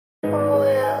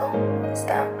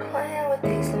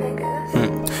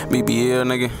BBL,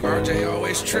 nigga. RJ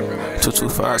always tripping, man.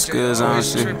 225 skills on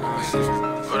shit.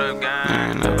 What up, guy? I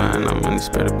ain't never had no money,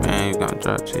 spare the band, you gon'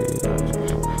 drop cheese.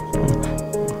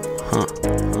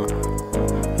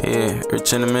 Yeah,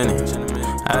 rich in a minute.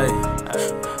 Ayy.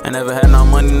 I never had no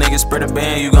money, nigga, spread a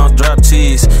band, you gon' drop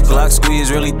cheese. Glock squeeze,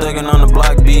 really thuggin' on the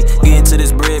block B. Get into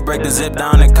this bread, break the zip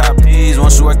down and cop peas.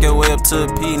 Once you work your way up to a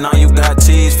P, now you got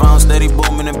cheese. Phone steady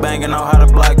booming and banging, know how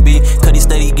to block B. Cuddy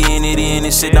steady getting it in,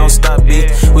 this shit don't stop B.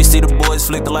 We see the boys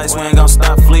flick the lights, we ain't gon'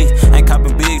 stop flee. Ain't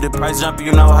copping big, the price jumping,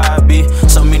 you know how I be.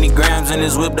 So many grams in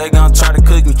this whip, they gon' try to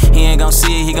cook me. He ain't gon'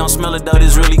 see it, he gon' smell it though,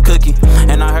 this really cookie.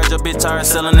 And I heard your bitch tired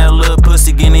selling that little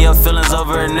pussy. Getting your feelings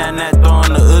over and that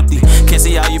throwing the oopty. Can't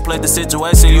see how you played the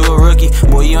situation, you a rookie.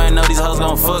 Boy, you ain't know these hoes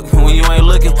gon' fuck when you ain't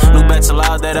looking. New bachelor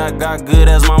out that I got good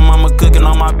as my mama cooking.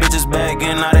 All my bitches bad,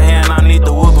 getting out of hand, I need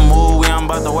to whoop 'em. Ooh, I'm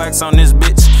about to wax on this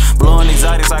bitch. Blowing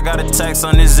exotics, I got a tax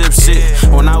on this zip shit.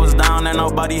 When I was down there,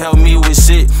 nobody helped me with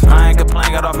shit. I ain't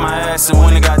complain, got off my ass and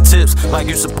when it got tips, like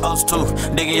you supposed to.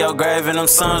 Digging your grave and them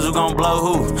sons, who gon' blow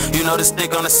who? You know the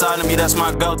stick on the side of me, that's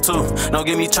my go-to. Don't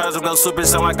give me charge or go super,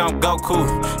 sound like I'm Goku.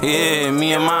 Yeah,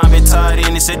 me and mine been tied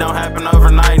in, this shit don't happen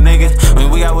overnight, nigga.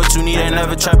 When we got what you need, ain't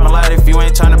never trapping light. If you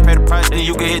ain't tryna pay the price, then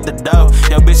you can hit the dough.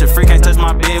 Yo, bitch, a freak can't touch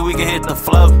my bed, we can hit the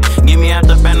flow. Get me out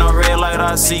the band, no red light,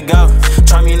 I see go.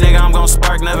 Try me, nigga, I'm gon'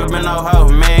 spark, never been no hoe.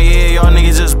 Man, yeah, y'all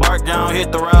niggas just bark, y'all don't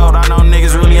hit the road. I know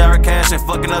niggas really out cash and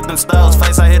fucking up them stoves.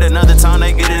 Face, I hit another time,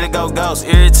 they get it and go ghost.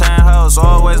 Irritating hoes,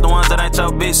 always the ones that ain't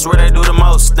your bitch, swear they do the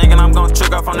most. Thinking I'm gon'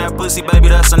 trick off on that pussy, baby,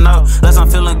 that's a no. Unless I'm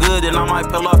feeling good, then I might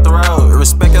peel off the road.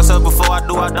 Respect yourself before I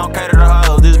do, I don't cater to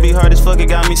hoes. This be hard as fuck, it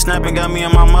got me snapping, got me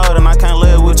in my mode. And I can't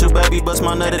live with you, baby, bust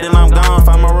my nutted and I'm gone.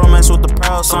 Find my romance with the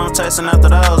pros, so I'm chasing after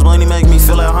those. Money make me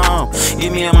feel at home,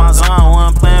 get me in my zone.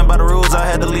 Wasn't playing by the rules, I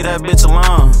had to leave that bitch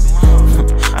alone.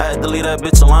 I had to leave that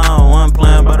bitch alone, wasn't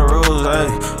playing by the rules,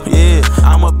 ayy. Yeah,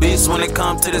 I'm a beast when it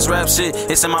come to this rap shit.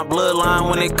 It's in my bloodline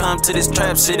when it come to this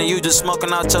trap shit. And you just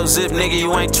smoking out your zip, nigga,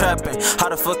 you ain't trapping. How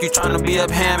the fuck you tryna be up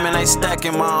ham and ain't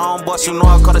stacking? My own boss, you know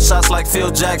I call the shots like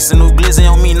Phil Jackson. New glizzy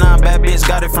on me, nah, bad bitch,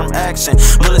 got it from action.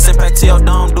 Bullets impact to your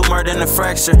dome, do murder in a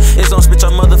fracture. It's gon' spit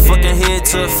your motherfucking head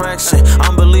to a fraction.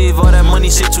 Unbelieve all that money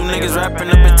shit you niggas rapping.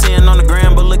 Up at 10 on the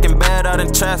gram, but looking bad out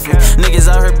in traffic. Niggas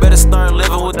out here better start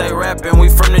living what they rapping. We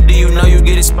from the D, you know you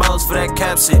get exposed for that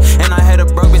cap shit. And I had a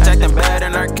broke bitch acting bad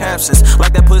in her captions.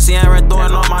 Like that pussy ain't ran through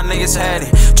and all my niggas had it.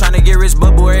 Tryna get rich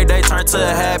bubble every day, turn to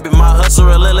a habit. My hustle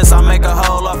relentless, I make a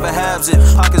hole off of halves it.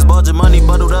 Pockets bulging, money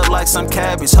bundled up like some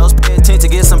cabbage. Hoes pay attention to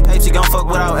get some papes, you gon' fuck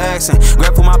without asking.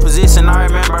 Grab for my position, I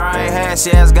remember I ain't had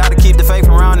shit. Ass gotta keep the faith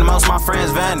around and most my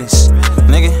friends vanish.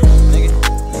 Nigga,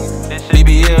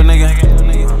 BBL,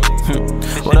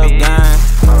 nigga. What up,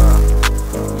 gang?